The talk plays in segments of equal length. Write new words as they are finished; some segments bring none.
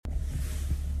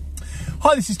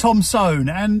Hi, this is Tom Soane,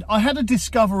 and I had a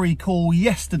discovery call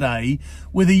yesterday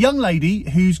with a young lady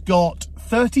who's got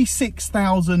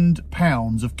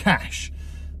 £36,000 of cash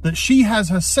that she has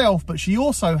herself, but she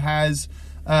also has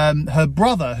her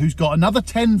brother who's got another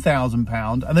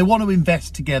 £10,000, and they want to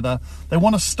invest together. They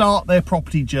want to start their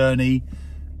property journey,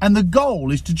 and the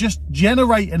goal is to just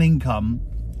generate an income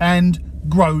and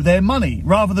grow their money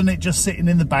rather than it just sitting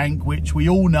in the bank, which we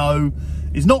all know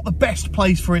is not the best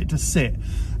place for it to sit.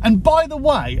 And by the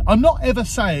way, I'm not ever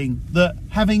saying that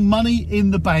having money in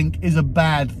the bank is a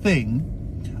bad thing.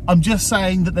 I'm just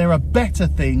saying that there are better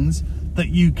things that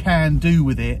you can do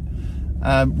with it,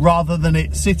 rather than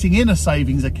it sitting in a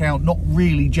savings account, not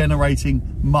really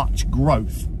generating much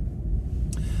growth.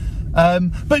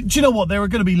 But do you know what? There are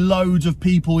going to be loads of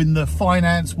people in the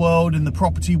finance world, in the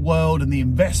property world, and the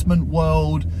investment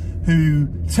world who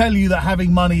tell you that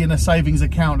having money in a savings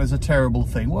account is a terrible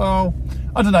thing. Well,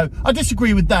 I don't know. I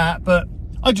disagree with that, but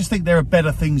I just think there are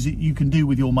better things that you can do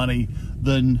with your money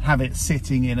than have it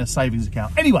sitting in a savings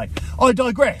account. Anyway, I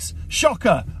digress.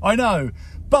 Shocker, I know.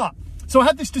 But so I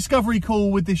had this discovery call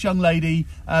with this young lady,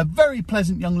 a very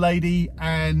pleasant young lady,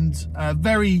 and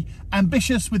very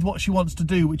ambitious with what she wants to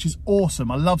do, which is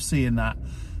awesome. I love seeing that.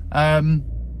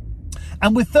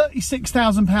 And with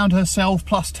 £36,000 herself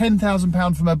plus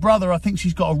 £10,000 from her brother, I think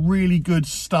she's got a really good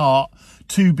start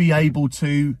to be able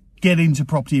to get into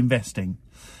property investing.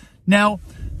 Now,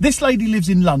 this lady lives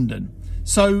in London,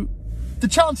 so the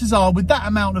chances are with that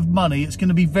amount of money, it's going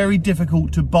to be very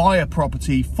difficult to buy a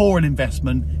property for an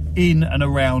investment in and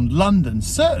around London.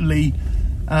 Certainly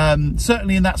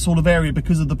in that sort of area,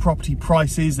 because of the property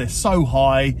prices. They're so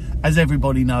high, as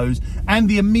everybody knows, and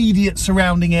the immediate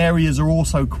surrounding areas are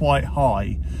also quite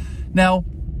high. Now,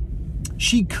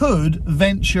 she could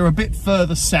venture a bit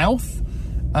further south,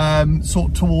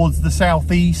 sort of towards the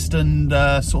southeast and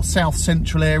sort of south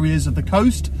central areas of the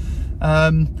coast,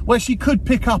 where she could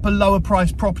pick up a lower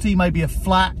price property, maybe a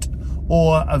flat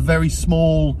or a very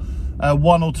small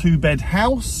 1 or 2 bed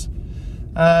house.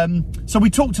 So we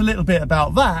talked a little bit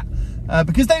about that,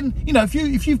 because then, you know,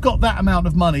 if you've got that amount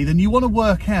of money, then you want to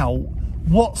work out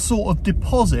what sort of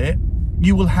deposit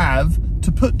you will have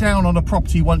to put down on a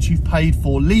property once you've paid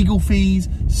for legal fees,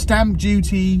 stamp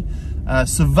duty,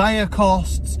 surveyor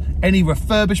costs, any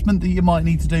refurbishment that you might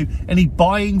need to do, any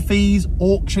buying fees,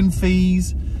 auction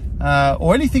fees,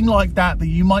 or anything like that that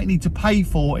you might need to pay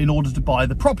for in order to buy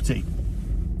the property.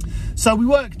 So we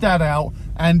worked that out,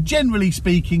 and generally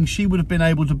speaking, she would have been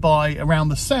able to buy around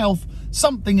the south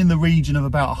something in the region of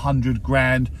about 100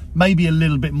 grand, maybe a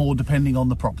little bit more depending on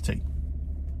the property.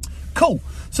 Cool.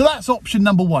 So that's option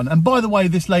number one. And by the way,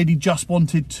 this lady just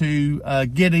wanted to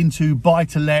get into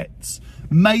buy-to-lets,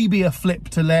 maybe a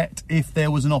flip-to-let if there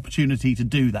was an opportunity to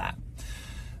do that.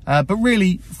 But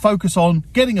really focus on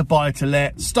getting a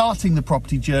buy-to-let, starting the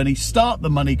property journey, start the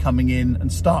money coming in,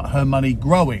 and start her money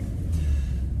growing.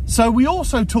 So we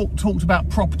also talked about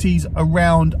properties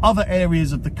around other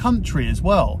areas of the country as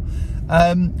well.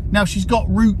 Now, she's got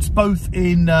roots both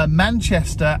in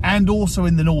Manchester and also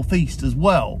in the northeast as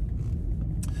well.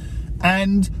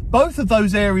 And both of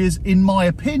those areas, in my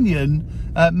opinion,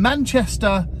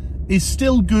 Manchester is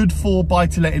still good for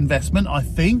buy-to-let investment, I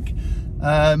think.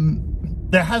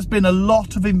 There has been a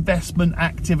lot of investment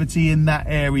activity in that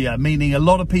area, meaning a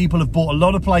lot of people have bought a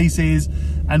lot of places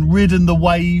and ridden the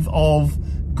wave of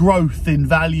growth in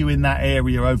value in that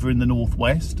area over in the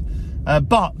northwest.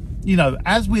 But, you know,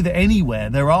 as with anywhere,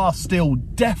 there are still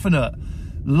definite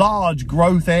large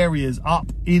growth areas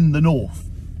up in the north.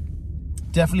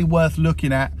 Definitely worth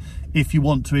looking at if you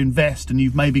want to invest and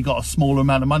you've maybe got a smaller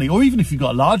amount of money, or even if you've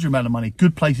got a larger amount of money,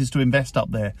 good places to invest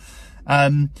up there.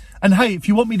 And hey, if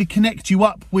you want me to connect you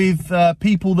up with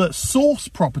people that source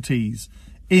properties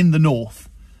in the north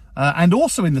and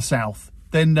also in the south,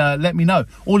 then let me know.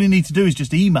 All you need to do is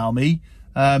just email me.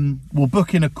 We'll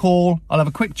book in a call. I'll have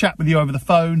a quick chat with you over the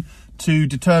phone to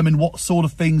determine what sort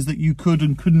of things that you could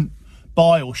and couldn't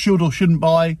buy, or should or shouldn't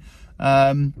buy.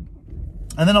 And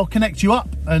then I'll connect you up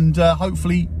and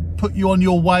hopefully put you on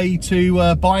your way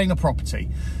to buying a property.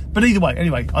 But either way,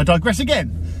 anyway, I digress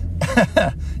again.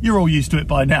 You're all used to it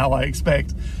by now, I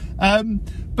expect.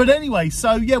 But anyway,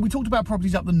 so yeah, we talked about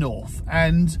properties up the north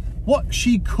and what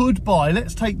she could buy.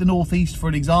 Let's take the northeast for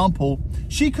an example.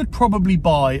 She could probably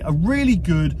buy a really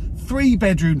good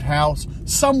 3-bedroomed house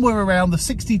somewhere around the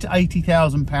 £60,000 to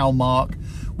 £80,000 mark,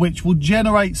 which will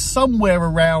generate somewhere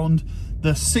around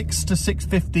the £600 to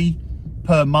 £650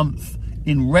 per month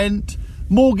in rent.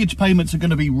 Mortgage payments are going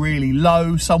to be really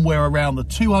low, somewhere around the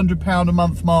 £200 a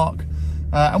month mark.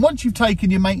 And once you've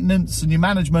taken your maintenance and your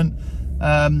management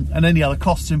and any other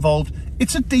costs involved,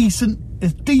 it's a decent a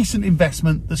decent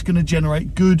investment that's going to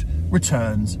generate good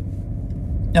returns.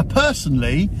 Now,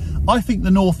 personally, I think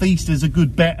the Northeast is a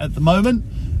good bet at the moment.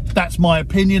 That's my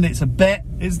opinion. It's a bet.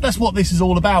 That's what this is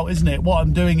all about, isn't it? What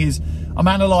I'm doing is I'm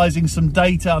analysing some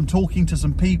data. I'm talking to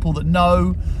some people that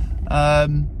know,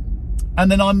 and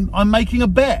then I'm making a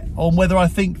bet on whether I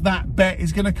think that bet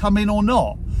is going to come in or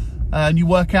not. And you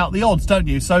work out the odds, don't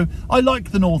you? So I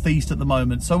like the Northeast at the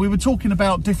moment. So we were talking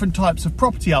about different types of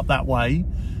property up that way,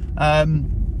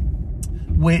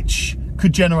 which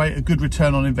could generate a good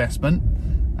return on investment,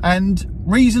 and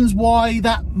reasons why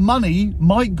that money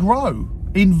might grow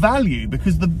in value,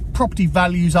 because the property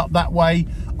values up that way,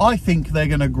 I think they're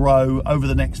going to grow over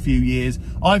the next few years.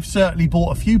 I've certainly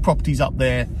bought a few properties up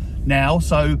there now,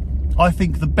 so I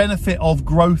think the benefit of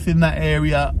growth in that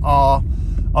area are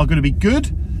going to be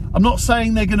good. I'm not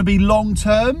saying they're going to be long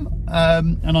term,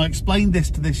 and I explained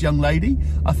this to this young lady.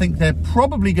 I think they're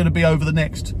probably going to be over the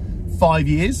next 5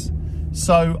 years,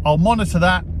 so I'll monitor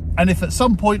that. And if at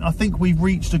some point I think we've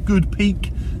reached a good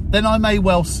peak, then I may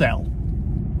well sell.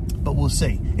 But we'll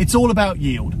see. It's all about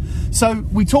yield. So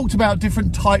we talked about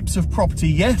different types of property,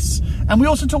 yes. And we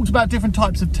also talked about different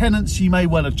types of tenants she may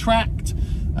well attract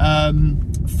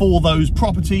for those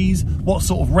properties, what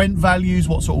sort of rent values,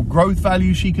 what sort of growth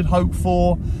value she could hope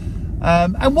for,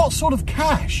 and what sort of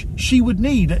cash she would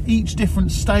need at each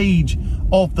different stage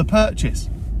of the purchase.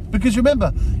 Because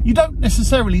remember, you don't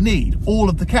necessarily need all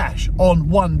of the cash on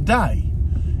one day.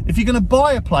 If you're going to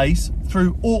buy a place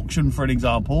through auction, for an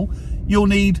example, you'll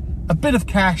need a bit of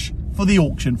cash for the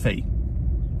auction fee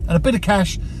and a bit of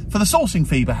cash for the sourcing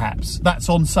fee, perhaps. That's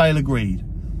on sale agreed.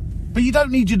 But you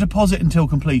don't need your deposit until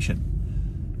completion.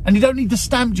 And you don't need the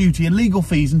stamp duty and legal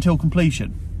fees until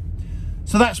completion.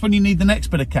 So that's when you need the next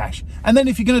bit of cash. And then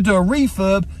if you're going to do a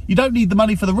refurb, you don't need the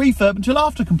money for the refurb until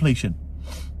after completion.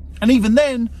 And even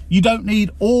then, you don't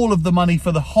need all of the money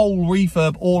for the whole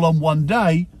refurb all on one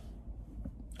day.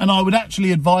 And I would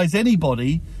actually advise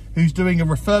anybody who's doing a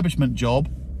refurbishment job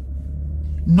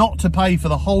not to pay for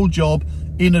the whole job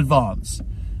in advance.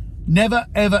 Never,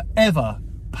 ever, ever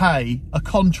pay a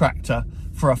contractor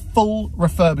for a full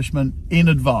refurbishment in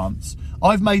advance.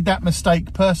 I've made that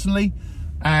mistake personally,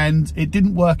 and it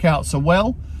didn't work out so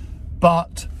well.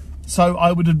 But so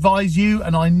I would advise you,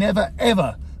 and I never,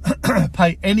 ever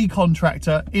pay any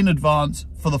contractor in advance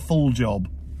for the full job.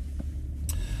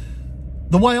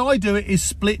 The way I do it is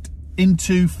split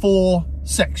into 4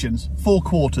 sections, 4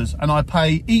 quarters, and I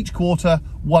pay each quarter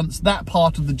once that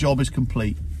part of the job is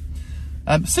complete.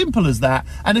 Simple as that.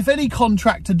 And if any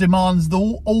contractor demands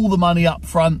all the money up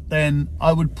front, then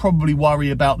I would probably worry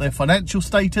about their financial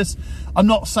status. I'm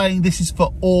not saying this is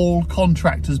for all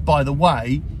contractors, by the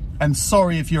way, and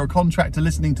sorry if you're a contractor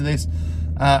listening to this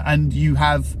and you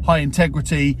have high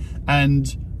integrity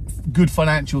and good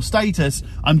financial status.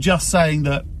 I'm just saying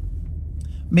that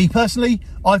me personally,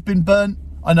 I've been burnt.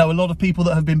 I know a lot of people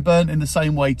that have been burnt in the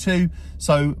same way too.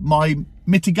 So my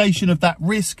mitigation of that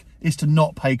risk is to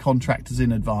not pay contractors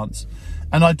in advance.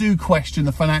 And I do question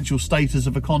the financial status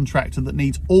of a contractor that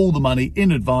needs all the money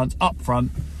in advance up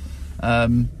front.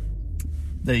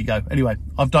 There you go. Anyway,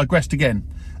 I've digressed again,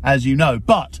 as you know.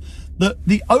 But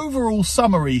the overall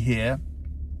summary here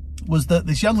was that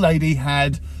this young lady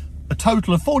had a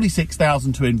total of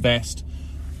 $46,000 to invest.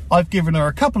 I've given her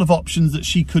a couple of options that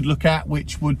she could look at,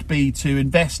 which would be to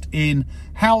invest in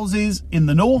houses in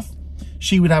the north.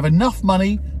 She would have enough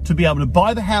money to be able to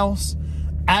buy the house,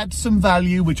 add some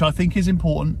value, which I think is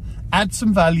important, add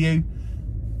some value,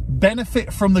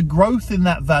 benefit from the growth in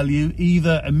that value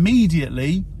either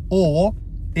immediately or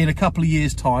in a couple of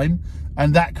years' time.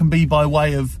 And that can be by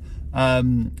way of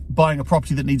buying a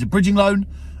property that needs a bridging loan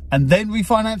and then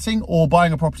refinancing, or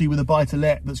buying a property with a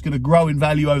buy-to-let that's going to grow in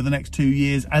value over the next 2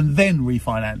 years and then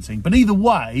refinancing. But either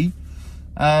way,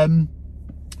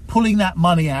 pulling that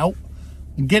money out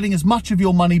and getting as much of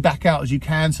your money back out as you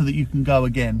can so that you can go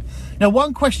again. Now,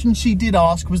 one question she did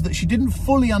ask was that she didn't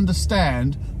fully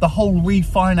understand the whole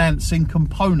refinancing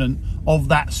component of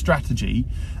that strategy.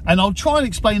 And I'll try and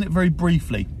explain it very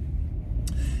briefly.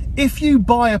 If you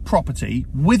buy a property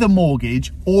with a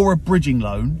mortgage or a bridging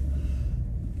loan,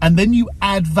 and then you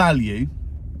add value,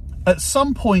 at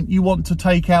some point you want to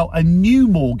take out a new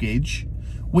mortgage,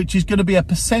 which is going to be a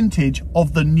percentage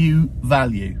of the new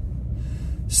value.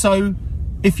 So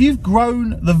if you've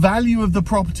grown the value of the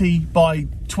property by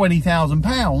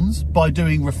 £20,000 by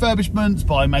doing refurbishments,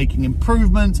 by making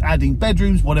improvements, adding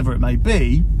bedrooms, whatever it may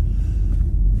be,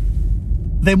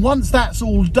 then once that's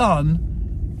all done,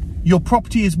 your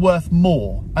property is worth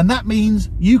more. And that means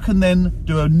you can then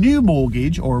do a new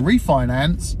mortgage or a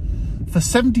refinance for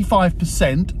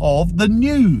 75% of the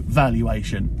new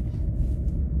valuation.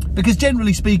 Because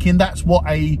generally speaking, that's what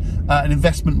an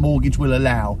investment mortgage will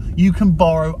allow. You can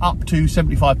borrow up to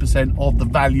 75% of the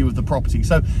value of the property.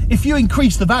 So if you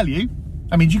increase the value,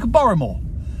 that means you can borrow more.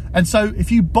 And so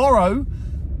if you borrow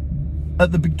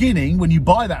at the beginning, when you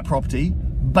buy that property,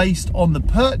 based on the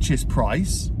purchase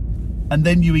price, and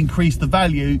then you increase the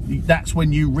value, that's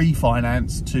when you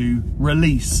refinance to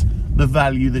release the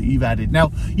value that you've added.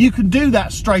 Now, you can do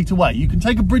that straight away. You can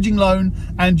take a bridging loan,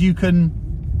 and you can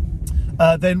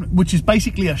which is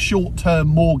basically a short-term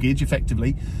mortgage,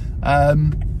 effectively.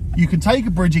 You can take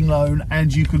a bridging loan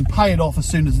and you can pay it off as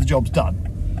soon as the job's done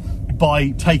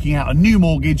by taking out a new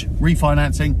mortgage,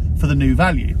 refinancing for the new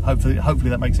value. Hopefully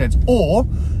that makes sense. Or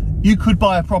you could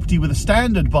buy a property with a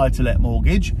standard buy-to-let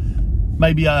mortgage,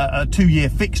 maybe a 2-year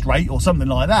fixed rate or something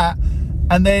like that,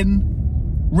 and then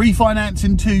refinance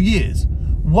in 2 years.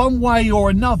 One way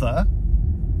or another,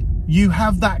 you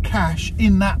have that cash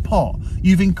in that pot.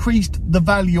 You've increased the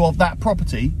value of that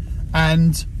property,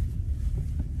 and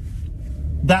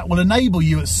that will enable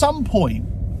you at some point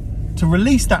to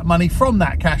release that money from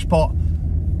that cash pot,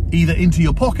 either into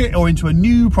your pocket or into a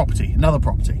new property, another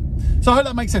property. So I hope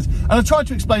that makes sense. And I tried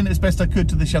to explain it as best I could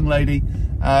to this young lady,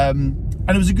 and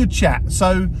it was a good chat.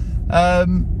 So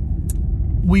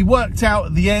we worked out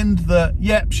at the end that,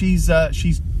 yep, she's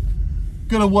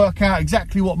going to work out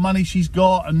exactly what money she's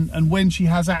got and when she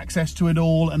has access to it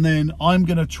all, and then I'm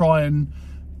going to try and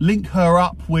link her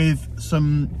up with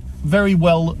some very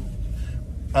well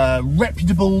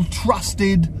reputable,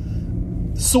 trusted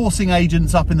sourcing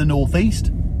agents up in the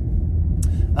northeast,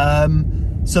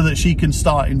 so that she can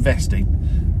start investing.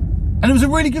 And it was a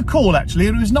really good call, actually,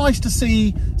 and it was nice to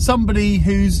see somebody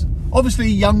who's obviously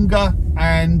younger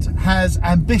and has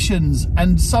ambitions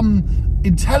and some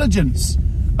intelligence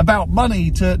about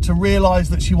money to realise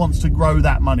that she wants to grow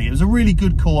that money. It was a really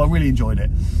good call. I really enjoyed it.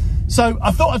 So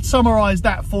I thought I'd summarise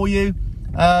that for you.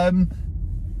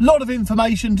 Lot of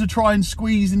information to try and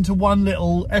squeeze into one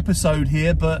little episode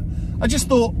here, but I just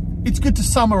thought it's good to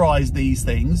summarise these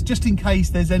things just in case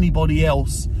there's anybody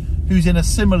else who's in a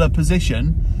similar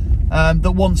position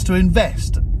that wants to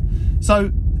invest.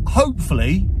 So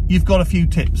hopefully you've got a few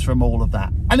tips from all of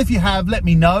that. And if you have, let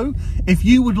me know. If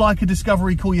you would like a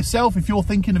discovery call yourself, if you're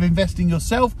thinking of investing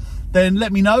yourself, then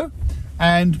let me know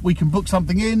and we can book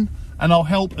something in and I'll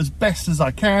help as best as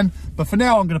I can. But for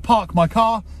now, I'm going to park my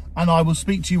car and I will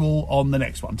speak to you all on the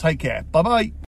next one. Take care. Bye-bye.